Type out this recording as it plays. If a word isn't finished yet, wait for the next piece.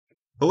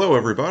Hello,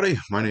 everybody.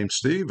 My name's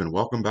Steve, and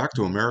welcome back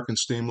to American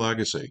Steam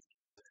Legacy.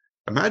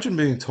 Imagine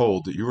being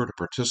told that you are to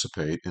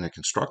participate in a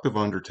constructive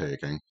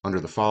undertaking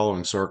under the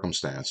following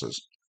circumstances.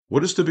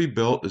 What is to be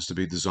built is to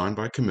be designed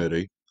by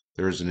committee.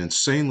 There is an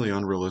insanely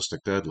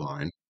unrealistic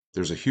deadline.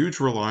 There's a huge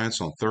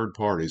reliance on third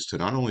parties to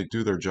not only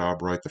do their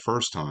job right the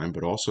first time,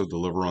 but also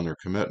deliver on their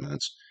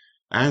commitments.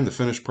 And the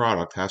finished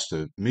product has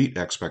to meet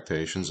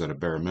expectations at a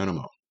bare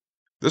minimum.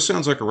 This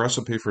sounds like a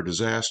recipe for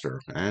disaster,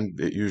 and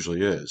it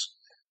usually is.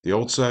 The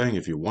old saying,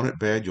 if you want it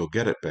bad, you'll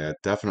get it bad,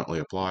 definitely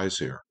applies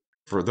here.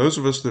 For those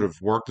of us that have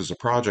worked as a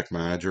project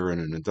manager in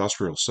an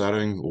industrial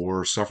setting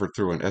or suffered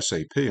through an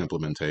SAP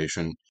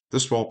implementation,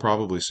 this all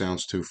probably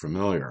sounds too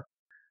familiar.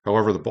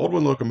 However, the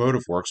Baldwin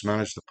Locomotive Works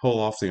managed to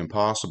pull off the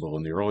impossible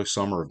in the early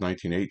summer of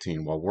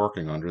 1918 while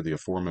working under the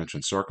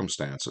aforementioned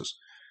circumstances.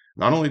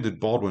 Not only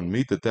did Baldwin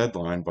meet the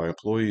deadline by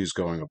employees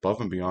going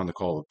above and beyond the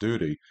call of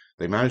duty,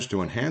 they managed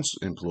to enhance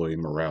employee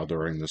morale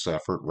during this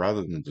effort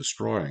rather than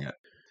destroying it.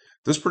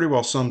 This pretty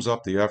well sums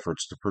up the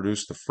efforts to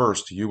produce the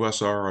first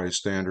USRA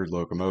standard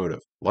locomotive,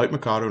 Light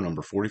Mikado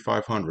number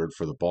 4500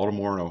 for the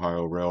Baltimore and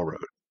Ohio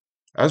Railroad.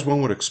 As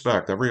one would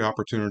expect, every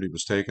opportunity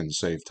was taken to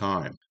save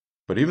time.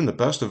 But even the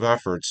best of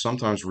efforts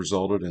sometimes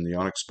resulted in the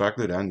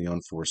unexpected and the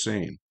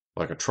unforeseen,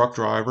 like a truck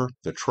driver,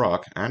 the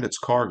truck, and its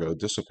cargo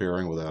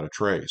disappearing without a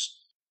trace.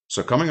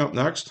 So coming up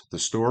next, the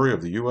story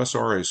of the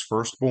USRA's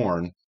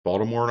firstborn,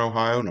 Baltimore and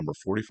Ohio number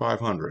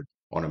 4500,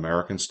 on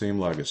American Steam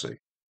Legacy.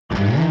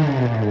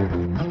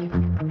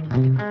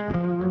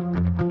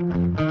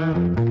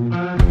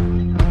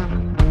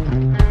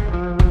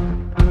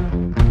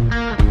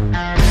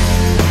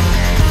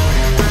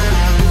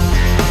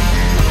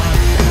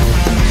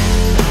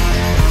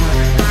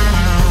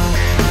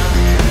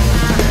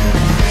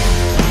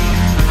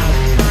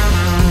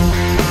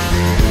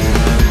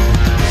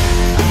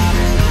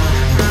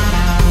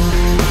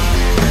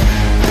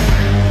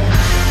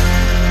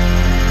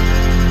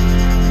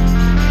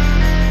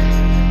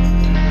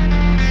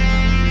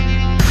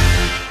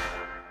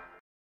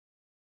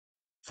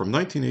 From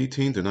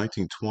 1918 to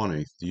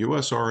 1920, the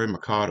USRA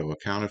Mikado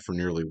accounted for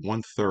nearly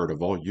one-third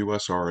of all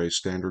USRA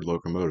standard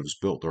locomotives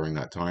built during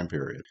that time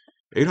period.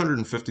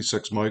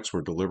 856 mics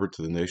were delivered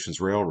to the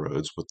nation's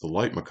railroads, with the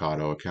Light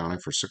Mikado accounting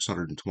for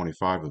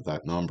 625 of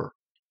that number.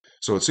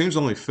 So it seems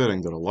only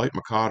fitting that a Light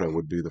Mikado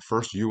would be the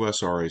first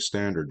USRA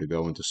standard to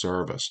go into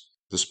service.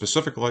 The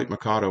specific Light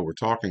Mikado we're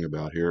talking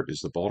about here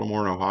is the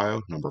Baltimore and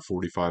Ohio number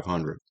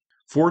 4500.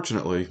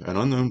 Fortunately, an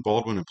unknown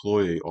Baldwin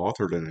employee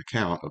authored an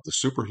account of the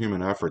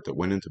superhuman effort that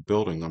went into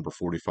building number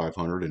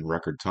 4500 in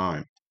record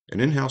time. An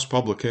in-house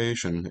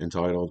publication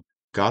entitled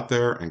Got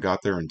There and Got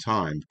There in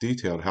Time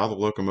detailed how the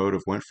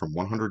locomotive went from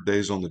 100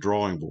 days on the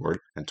drawing board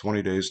and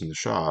 20 days in the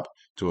shop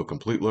to a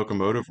complete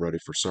locomotive ready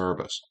for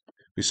service.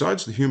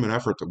 Besides the human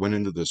effort that went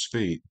into this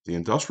feat, the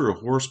industrial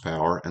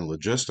horsepower and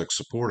logistics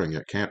supporting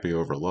it can't be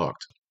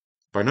overlooked.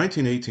 By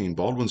 1918,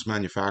 Baldwin's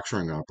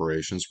manufacturing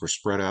operations were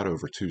spread out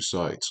over two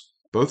sites,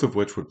 both of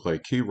which would play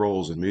key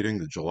roles in meeting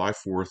the July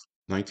 4,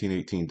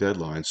 1918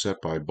 deadline set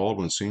by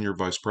Baldwin's senior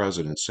vice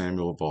president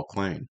Samuel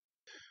Vauclane.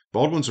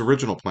 Baldwin's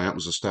original plant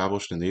was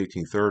established in the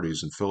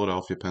 1830s in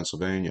Philadelphia,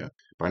 Pennsylvania.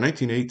 By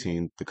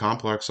 1918, the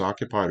complex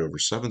occupied over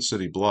 7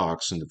 city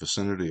blocks in the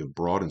vicinity of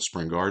Broad and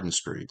Spring Garden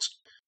streets.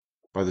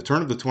 By the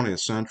turn of the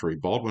 20th century,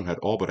 Baldwin had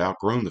all but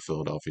outgrown the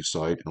Philadelphia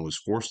site and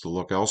was forced to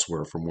look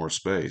elsewhere for more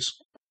space.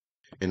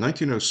 In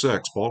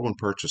 1906, Baldwin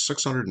purchased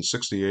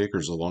 660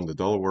 acres along the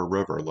Delaware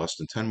River, less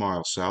than 10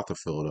 miles south of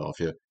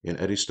Philadelphia, in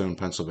Eddystone,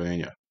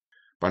 Pennsylvania.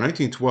 By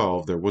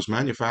 1912, there was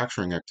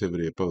manufacturing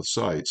activity at both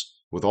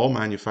sites, with all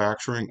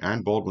manufacturing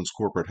and Baldwin's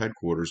corporate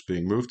headquarters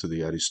being moved to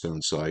the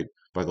Eddystone site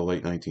by the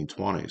late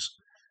 1920s.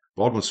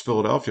 Baldwin's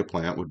Philadelphia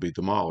plant would be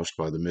demolished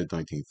by the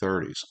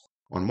mid-1930s.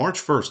 On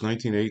March 1,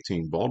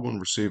 1918, Baldwin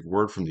received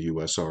word from the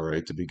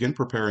USRA to begin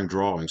preparing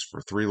drawings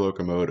for 3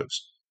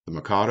 locomotives, the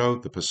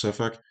Mikado, the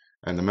Pacific,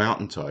 and the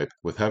Mountain type,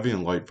 with heavy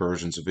and light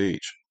versions of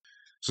each.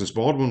 Since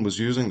Baldwin was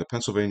using the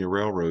Pennsylvania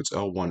Railroad's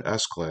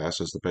L1S class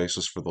as the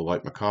basis for the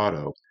Light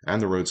Mikado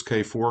and the road's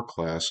K4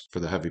 class for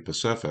the heavy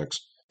Pacifics,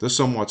 this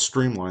somewhat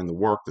streamlined the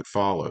work that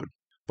followed.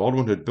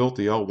 Baldwin had built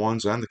the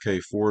L1s and the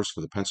K4s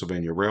for the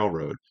Pennsylvania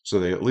Railroad, so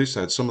they at least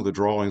had some of the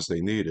drawings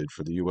they needed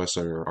for the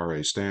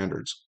USRA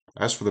standards.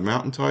 As for the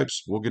mountain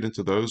types, we'll get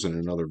into those in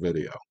another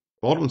video.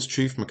 Baldwin's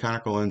chief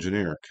mechanical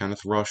engineer,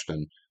 Kenneth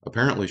Rushton,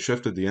 apparently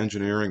shifted the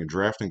engineering and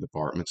drafting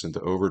departments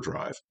into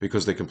overdrive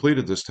because they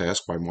completed this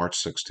task by March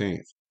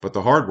 16th. But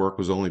the hard work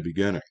was only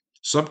beginning.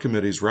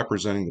 Subcommittees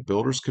representing the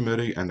Builders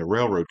Committee and the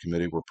Railroad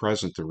Committee were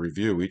present to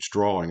review each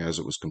drawing as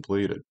it was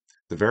completed.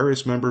 The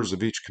various members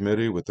of each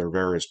committee, with their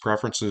various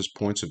preferences,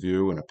 points of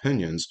view, and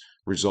opinions,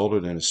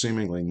 resulted in a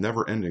seemingly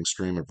never-ending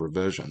stream of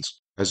revisions.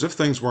 As if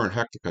things weren't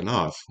hectic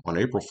enough, on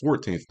April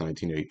 14,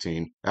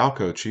 1918,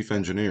 ALCO Chief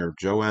Engineer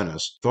Joe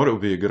Ennis thought it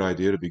would be a good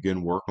idea to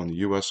begin work on the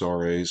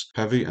USRA's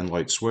heavy and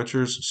light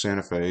switchers,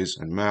 Santa Fes,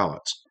 and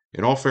Mallets.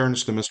 In all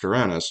fairness to Mr.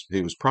 Ennis,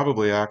 he was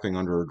probably acting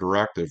under a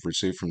directive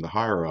received from the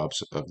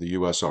higher-ups of the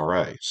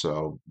USRA,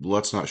 so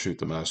let's not shoot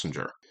the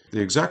messenger.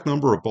 The exact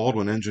number of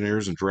Baldwin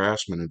engineers and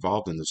draftsmen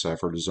involved in this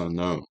effort is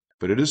unknown,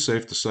 but it is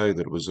safe to say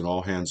that it was an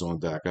all hands on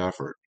deck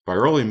effort. By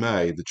early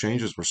May, the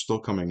changes were still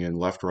coming in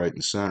left, right,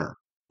 and center.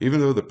 Even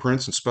though the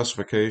prints and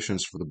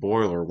specifications for the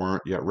boiler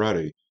weren't yet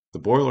ready, the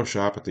boiler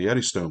shop at the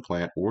Eddystone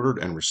plant ordered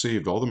and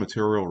received all the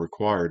material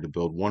required to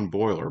build one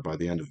boiler by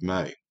the end of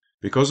May.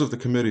 Because of the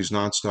committee's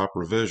nonstop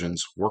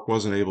revisions, work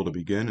wasn't able to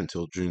begin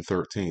until June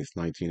 13,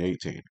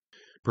 1918.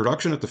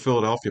 Production at the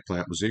Philadelphia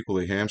plant was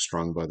equally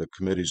hamstrung by the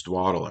committee's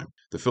dawdling.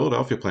 The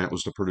Philadelphia plant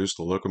was to produce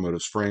the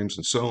locomotive's frames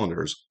and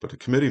cylinders, but the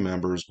committee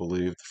members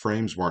believed the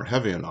frames weren't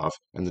heavy enough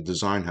and the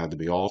design had to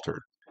be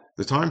altered.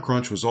 The time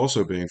crunch was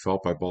also being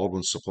felt by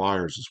Baldwin's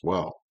suppliers as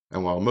well,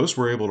 and while most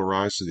were able to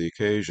rise to the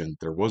occasion,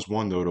 there was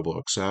one notable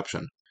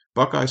exception.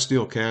 Buckeye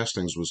Steel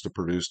Castings was to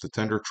produce the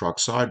tender truck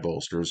side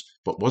bolsters,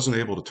 but wasn't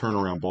able to turn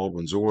around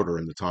Baldwin's order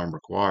in the time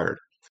required.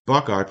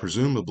 Buckeye,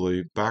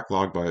 presumably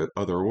backlogged by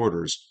other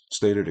orders,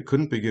 stated it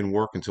couldn't begin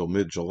work until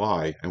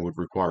mid-July and would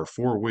require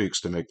 4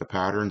 weeks to make the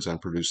patterns and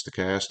produce the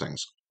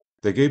castings.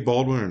 They gave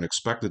Baldwin an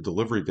expected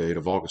delivery date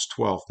of August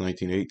 12,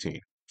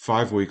 1918,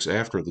 5 weeks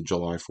after the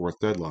July 4th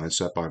deadline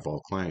set by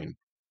Vauclane.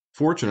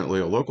 Fortunately,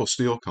 a local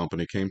steel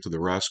company came to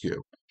the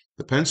rescue.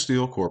 The Penn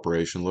Steel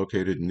Corporation,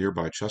 located in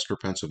nearby Chester,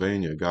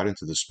 Pennsylvania, got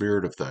into the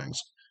spirit of things.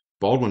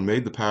 Baldwin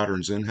made the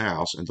patterns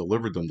in-house and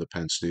delivered them to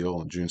Penn Steel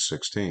on June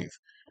 16th.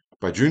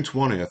 By June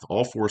 20th,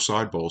 all four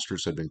side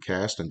bolsters had been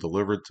cast and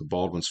delivered to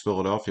Baldwin's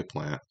Philadelphia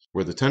plant,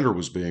 where the tender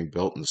was being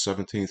built in the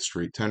 17th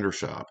Street tender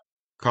shop.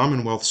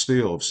 Commonwealth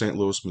Steel of St.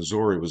 Louis,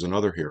 Missouri was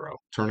another hero,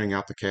 turning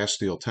out the cast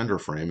steel tender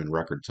frame in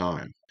record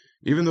time.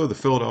 Even though the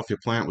Philadelphia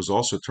plant was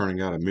also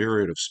turning out a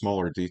myriad of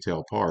smaller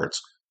detail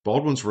parts,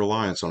 Baldwin's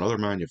reliance on other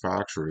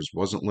manufacturers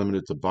wasn't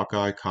limited to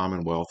Buckeye,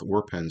 Commonwealth,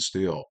 or Penn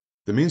Steel.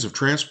 The means of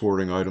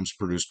transporting items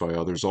produced by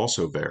others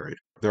also varied.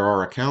 There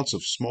are accounts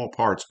of small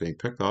parts being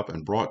picked up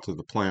and brought to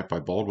the plant by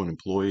Baldwin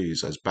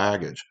employees as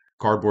baggage.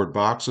 Cardboard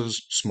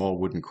boxes, small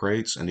wooden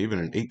crates, and even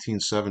an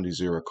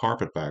 1870s era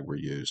carpet bag were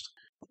used.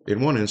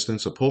 In one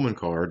instance, a Pullman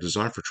car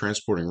designed for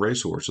transporting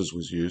racehorses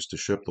was used to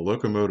ship the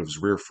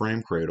locomotive's rear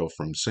frame cradle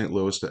from St.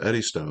 Louis to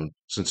Eddystone,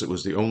 since it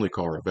was the only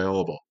car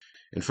available.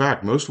 In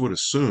fact, most would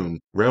assume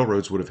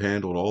railroads would have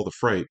handled all the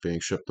freight being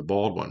shipped to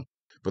Baldwin.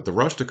 But the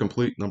rush to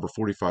complete number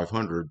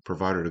 4500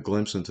 provided a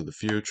glimpse into the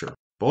future.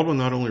 Baldwin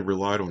not only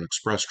relied on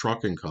express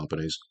trucking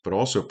companies, but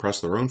also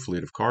pressed their own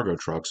fleet of cargo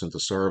trucks into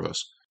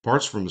service.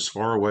 Parts from as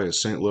far away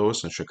as St.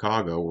 Louis and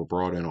Chicago were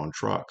brought in on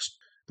trucks.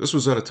 This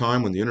was at a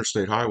time when the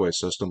interstate highway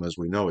system as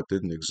we know it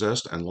didn't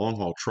exist and long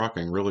haul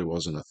trucking really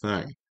wasn't a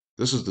thing.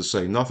 This is to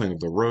say nothing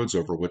of the roads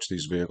over which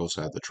these vehicles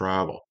had to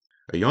travel.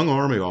 A young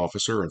Army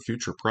officer and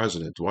future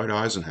President Dwight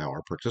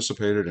Eisenhower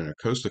participated in a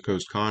coast to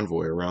coast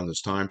convoy around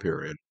this time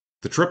period.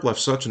 The trip left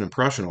such an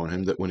impression on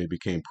him that when he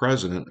became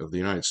President of the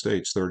United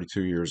States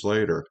 32 years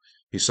later,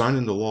 he signed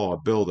into law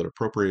a bill that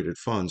appropriated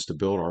funds to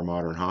build our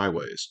modern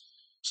highways,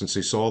 since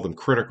he saw them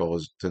critical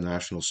as to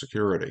national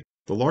security.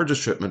 The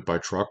largest shipment by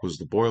truck was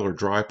the boiler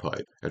dry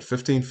pipe. At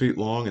 15 feet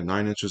long and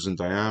 9 inches in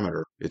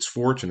diameter, it's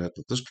fortunate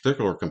that this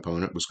particular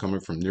component was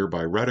coming from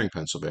nearby Reading,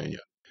 Pennsylvania.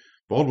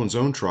 Baldwin's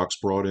own trucks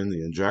brought in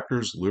the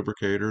injectors,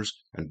 lubricators,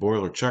 and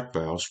boiler check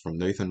valves from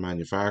Nathan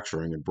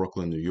Manufacturing in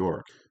Brooklyn, New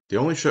York. The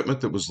only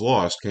shipment that was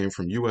lost came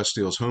from U.S.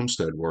 Steel's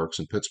Homestead Works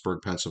in Pittsburgh,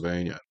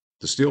 Pennsylvania.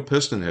 The steel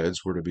piston heads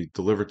were to be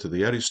delivered to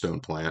the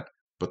Eddystone plant,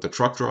 but the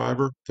truck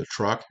driver, the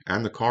truck,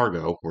 and the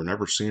cargo were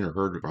never seen or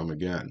heard from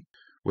again.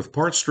 With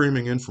parts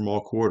streaming in from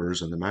all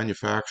quarters and the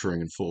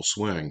manufacturing in full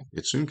swing,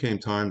 it soon came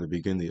time to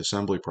begin the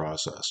assembly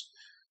process.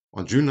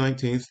 On June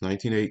 19,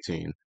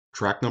 1918,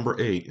 track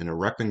number 8 in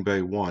Erecting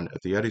Bay 1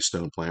 at the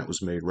Eddystone plant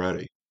was made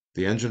ready.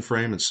 The engine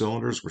frame and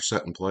cylinders were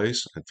set in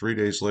place, and 3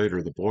 days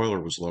later the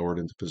boiler was lowered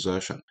into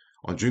position.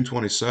 On June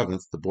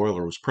 27th, the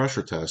boiler was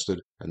pressure tested,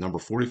 and number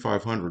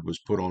 4500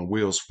 was put on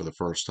wheels for the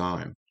first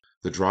time.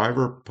 The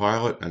driver,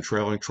 pilot, and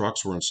trailing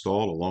trucks were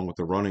installed along with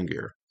the running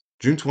gear.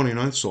 June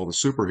 29th saw the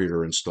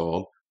superheater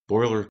installed,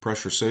 boiler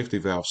pressure safety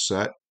valve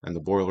set, and the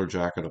boiler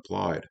jacket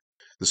applied.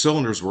 The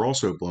cylinders were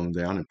also blown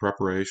down in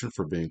preparation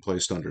for being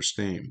placed under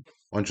steam.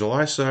 On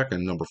July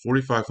 2nd, number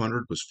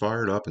 4500 was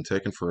fired up and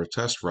taken for a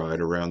test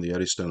ride around the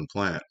Eddystone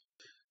plant.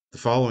 The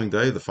following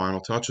day, the final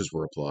touches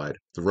were applied.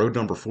 The road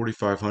number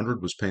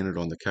 4500 was painted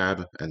on the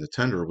cab, and the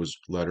tender was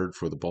lettered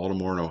for the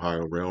Baltimore and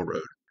Ohio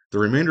Railroad. The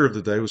remainder of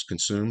the day was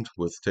consumed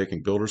with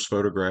taking builders'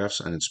 photographs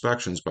and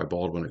inspections by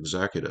Baldwin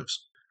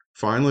executives.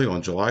 Finally,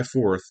 on July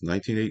 4th,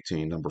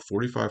 1918, number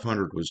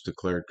 4500 was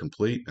declared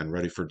complete and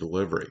ready for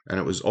delivery, and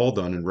it was all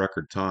done in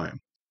record time.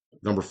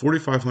 Number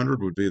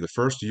 4500 would be the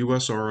first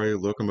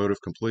USRA locomotive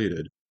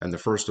completed and the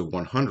first of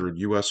 100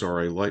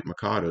 USRA light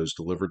Mikados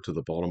delivered to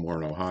the Baltimore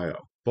and Ohio.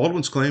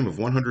 Baldwin's claim of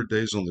 100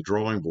 days on the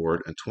drawing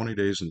board and 20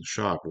 days in the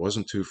shop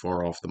wasn't too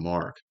far off the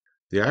mark.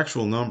 The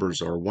actual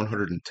numbers are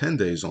 110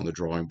 days on the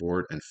drawing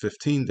board and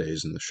 15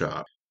 days in the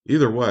shop.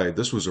 Either way,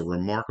 this was a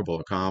remarkable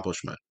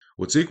accomplishment.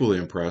 What's equally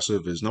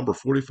impressive is number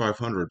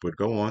 4500 would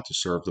go on to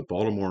serve the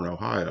Baltimore and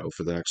Ohio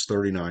for the next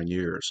 39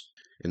 years.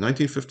 In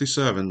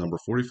 1957, number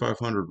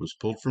 4500 was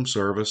pulled from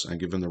service and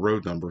given the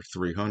road number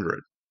 300.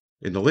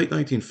 In the late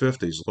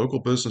 1950s,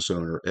 local business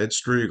owner Ed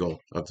Striegel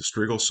of the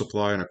Striegel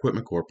Supply and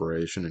Equipment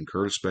Corporation in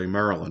Curtis Bay,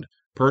 Maryland,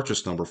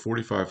 purchased number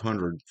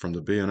 4500 from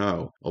the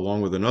B&O,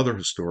 along with another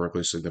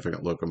historically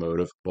significant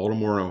locomotive,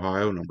 Baltimore and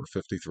Ohio number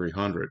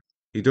 5300.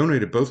 He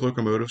donated both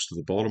locomotives to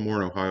the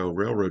Baltimore and Ohio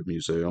Railroad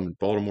Museum in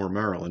Baltimore,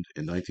 Maryland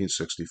in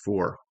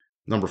 1964.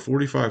 Number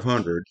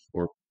 4500,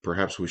 or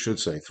perhaps we should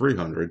say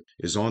 300,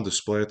 is on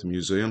display at the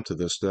museum to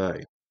this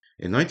day.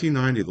 In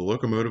 1990, the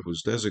locomotive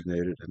was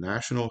designated a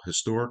National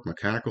Historic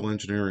Mechanical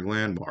Engineering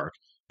Landmark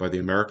by the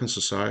American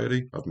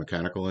Society of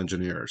Mechanical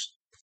Engineers.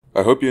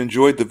 I hope you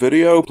enjoyed the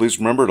video. Please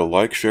remember to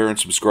like, share, and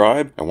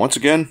subscribe. And once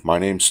again, my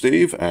name's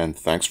Steve, and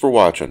thanks for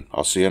watching.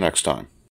 I'll see you next time.